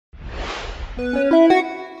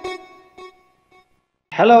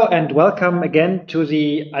Hello and welcome again to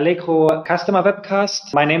the Allegro customer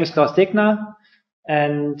webcast. My name is Klaus Degner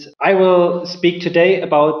and I will speak today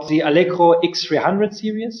about the Allegro x300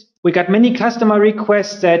 series. We got many customer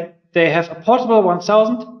requests that they have a portable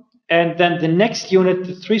 1000 and then the next unit,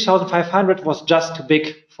 the 3500, was just too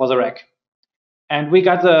big for the rack. And we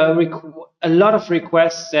got a lot of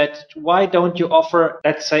requests that why don't you offer,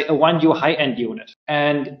 let's say, a 1U high-end unit?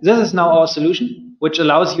 And this is now our solution, which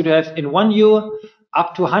allows you to have in 1U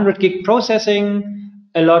up to 100 gig processing,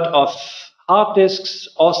 a lot of hard disks,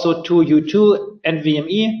 also 2U2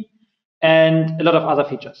 NVMe, and a lot of other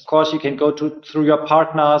features. Of course, you can go through your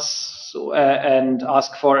partners and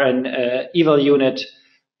ask for an eval unit,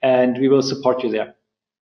 and we will support you there.